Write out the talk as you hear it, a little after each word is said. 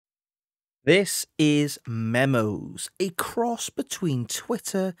This is Memos, a cross between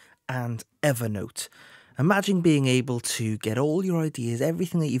Twitter and Evernote. Imagine being able to get all your ideas,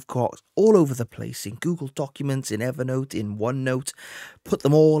 everything that you've got all over the place in Google Documents, in Evernote, in OneNote, put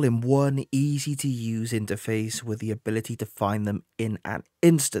them all in one easy to use interface with the ability to find them in an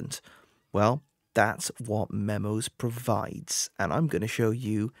instant. Well, that's what Memos provides, and I'm going to show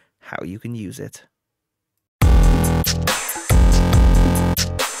you how you can use it.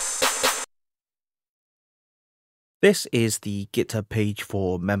 This is the GitHub page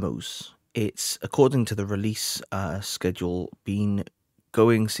for Memos. It's, according to the release schedule, been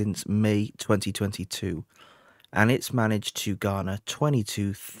going since May 2022, and it's managed to garner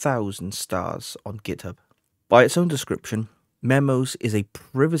 22,000 stars on GitHub. By its own description, Memos is a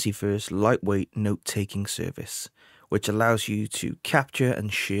privacy-first, lightweight note-taking service, which allows you to capture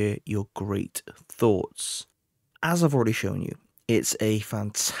and share your great thoughts. As I've already shown you, it's a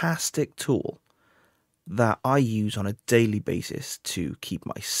fantastic tool that I use on a daily basis to keep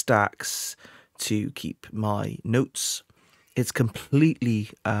my stacks, to keep my notes. It's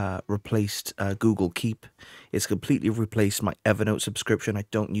completely replaced Google Keep. It's completely replaced my Evernote subscription. I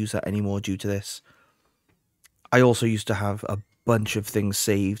don't use that anymore due to this. I also used to have a bunch of things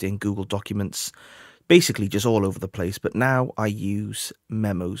saved in Google Documents, basically just all over the place, but now I use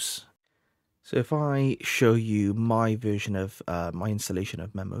Memos. So if I show you my version of my installation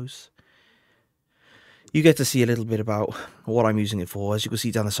of Memos, you get to see a little bit about what I'm using it for. As you can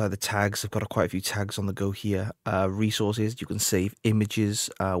see down the side of the tags, I've got quite a few tags on the go here. Resources, you can save images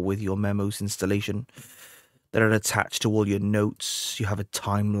with your Memos installation that are attached to all your notes. You have a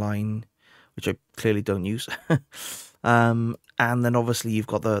timeline, which I clearly don't use. And then obviously you've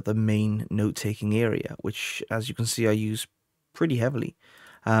got the main note-taking area, which, as you can see, I use pretty heavily.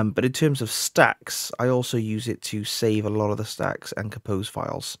 But in terms of stacks, I also use it to save a lot of the stacks and compose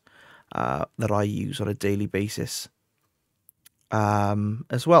files that I use on a daily basis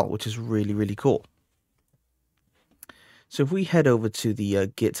as well, which is really, really cool. So if we head over to the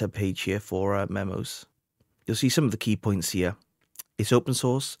GitHub page here for Memos, you'll see some of the key points here. It's open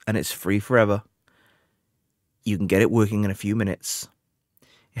source and it's free forever. You can get it working in a few minutes.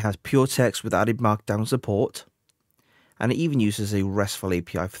 It has pure text with added markdown support, and it even uses a RESTful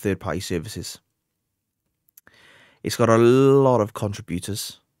API for third-party services. It's got a lot of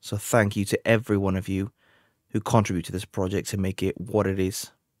contributors, so thank you to every one of you who contribute to this project to make it what it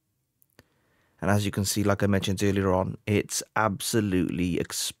is. And as you can see, like I mentioned earlier on, it's absolutely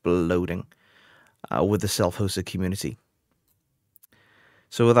exploding with the self-hosted community.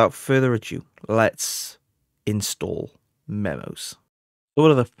 So without further ado, let's install Memos. So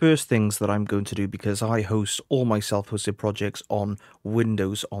one of the first things that I'm going to do, because I host all my self-hosted projects on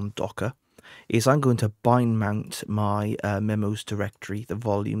Windows on Docker, is I'm going to bind mount my Memos directory, the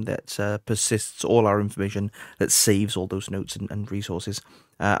volume that persists all our information, that saves all those notes and resources,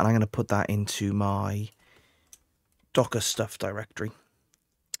 and I'm going to put that into my Docker stuff directory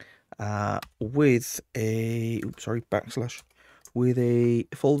with a / with a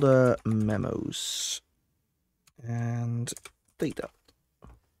folder Memos and data.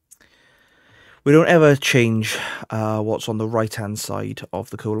 We don't ever change what's on the right-hand side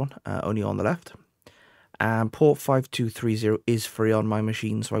of the colon, only on the left. And port 5230 is free on my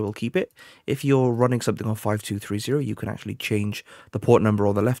machine, so I will keep it. If you're running something on 5230, you can actually change the port number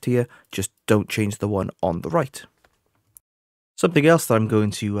on the left here. Just don't change the one on the right. Something else that I'm going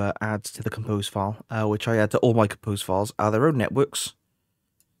to add to the compose file, which I add to all my compose files, are their own networks.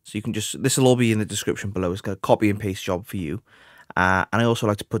 So you can just, this will all be in the description below. It's a copy and paste job for you. And I also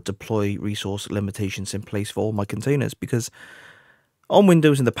like to put deploy resource limitations in place for all my containers, because on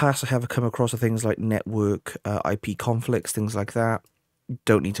Windows in the past I have come across things like network, IP conflicts, things like that.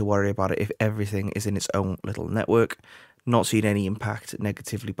 Don't need to worry about it if everything is in its own little network. Not seeing any impact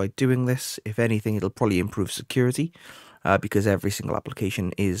negatively by doing this. If anything, it'll probably improve security, because every single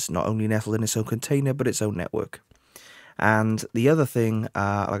application is not only nestled in its own container, but its own network. And the other thing,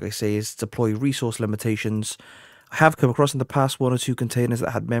 like I say, is deploy resource limitations. I have come across in the past one or two containers that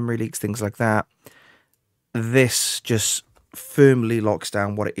had memory leaks, things like that. This just firmly locks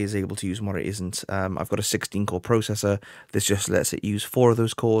down what it is able to use and what it isn't. I've got a 16-core processor. This just lets it use 4 of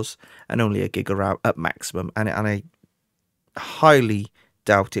those cores and only a gig of RAM at maximum. And I highly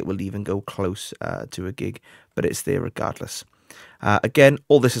doubt it will even go close to a gig, but it's there regardless. Again,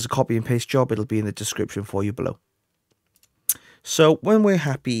 all this is a copy and paste job. It'll be in the description for you below. So when we're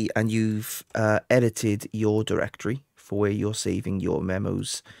happy and you've edited your directory for where you're saving your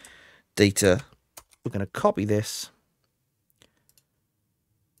Memos data, we're going to copy this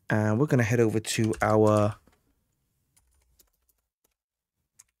and we're going to head over to our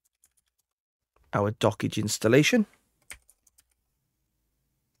our Dockge installation.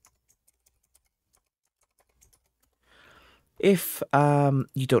 If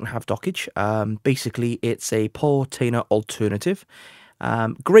you don't have Dockge, basically it's a Portainer alternative.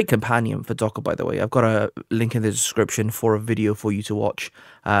 Great companion for Docker, by the way. I've got a link in the description for a video for you to watch.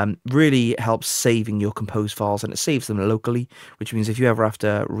 Really helps saving your compose files, and it saves them locally, which means if you ever have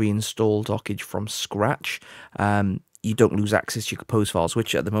to reinstall Dockge from scratch, you don't lose access to your compose files,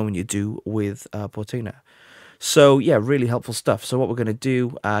 which at the moment you do with Portainer. So yeah, really helpful stuff. So what we're going to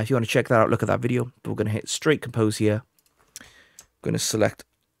do, if you want to check that out, look at that video. But we're going to hit straight compose here. Going to select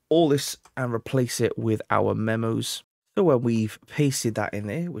all this and replace it with our memos. So when we've pasted that in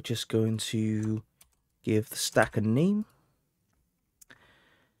there, we're just going to give the stack a name.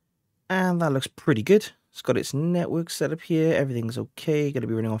 And that looks pretty good. It's got its network set up here. Everything's okay. Going to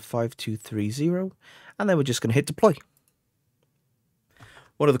be running on 5230. And then we're just going to hit deploy.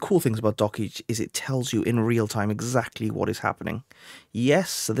 One of the cool things about Dockge is it tells you in real time exactly what is happening. Yes,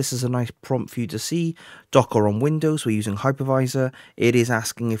 so this is a nice prompt for you to see. Docker on Windows, we're using hypervisor. It is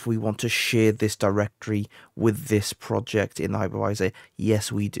asking if we want to share this directory with this project in the hypervisor.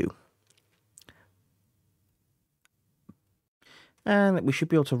 Yes, we do. And we should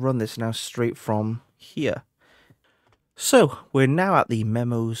be able to run this now straight from here. So we're now at the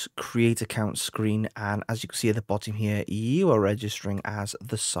Memos Create Account screen, and as you can see at the bottom here, you are registering as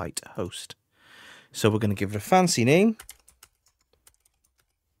the site host. So we're going to give it a fancy name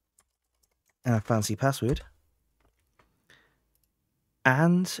and a fancy password,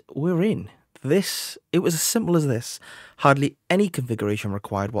 and we're in. It was as simple as this. Hardly any configuration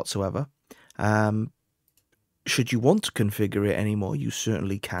required whatsoever. Should you want to configure it anymore, you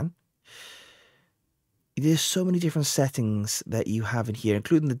certainly can. There's so many different settings that you have in here,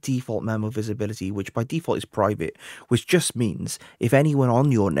 including the default memo visibility, which by default is private, which just means if anyone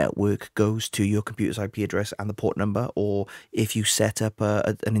on your network goes to your computer's IP address and the port number, or if you set up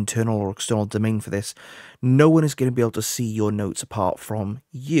an internal or external domain for this, no one is going to be able to see your notes apart from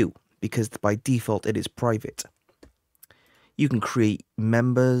you, because by default it is private. You can create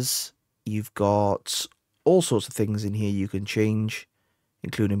members. You've got all sorts of things in here you can change,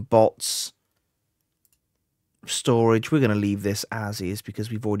 including bots. Storage, we're going to leave this as is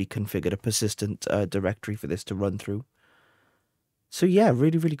because we've already configured a persistent directory for this to run through. So yeah,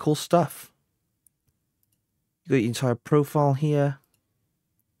 really, really cool stuff. You got your entire profile here.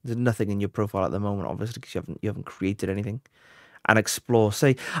 There's nothing in your profile at the moment, obviously, because you haven't created anything. And explore.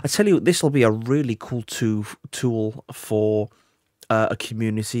 Say, I tell you, this will be a really cool tool for a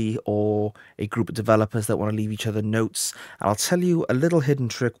community or a group of developers that want to leave each other notes. And I'll tell you a little hidden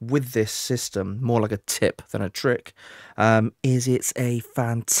trick with this system, more like a tip than a trick, is it's a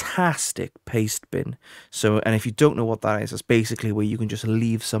fantastic paste bin. So, and if you don't know what that is, it's basically where you can just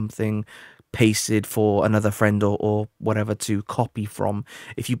leave something pasted for another friend or whatever to copy from.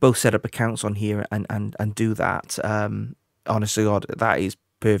 If you both set up accounts on here and do that, honestly, God, that is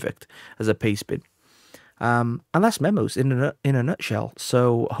perfect as a paste bin. And that's Memos in a nutshell.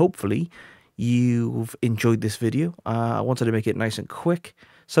 So hopefully you've enjoyed this video. I wanted to make it nice and quick,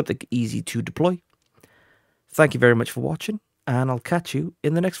 something easy to deploy. Thank you very much for watching, and I'll catch you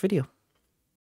in the next video.